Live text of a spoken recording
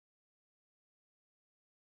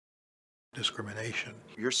discrimination.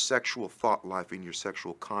 Your sexual thought life and your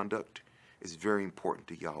sexual conduct is very important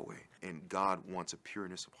to Yahweh. And God wants a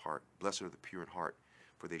pureness of heart. Blessed are the pure in heart,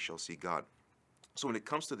 for they shall see God. So when it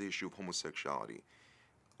comes to the issue of homosexuality,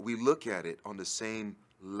 we look at it on the same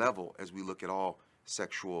level as we look at all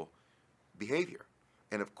sexual behavior.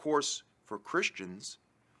 And of course, for Christians,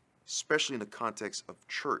 especially in the context of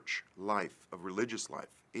church life, of religious life,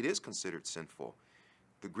 it is considered sinful.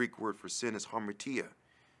 The Greek word for sin is hamartia.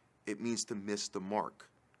 It means to miss the mark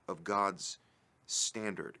of God's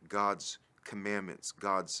standard, God's commandments,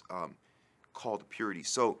 God's call to purity.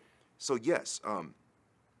 So yes,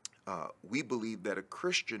 we believe that a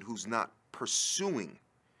Christian who's not pursuing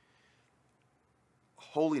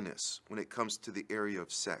holiness when it comes to the area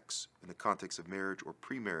of sex in the context of marriage or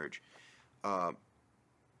pre-marriage,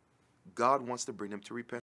 God wants to bring them to repentance.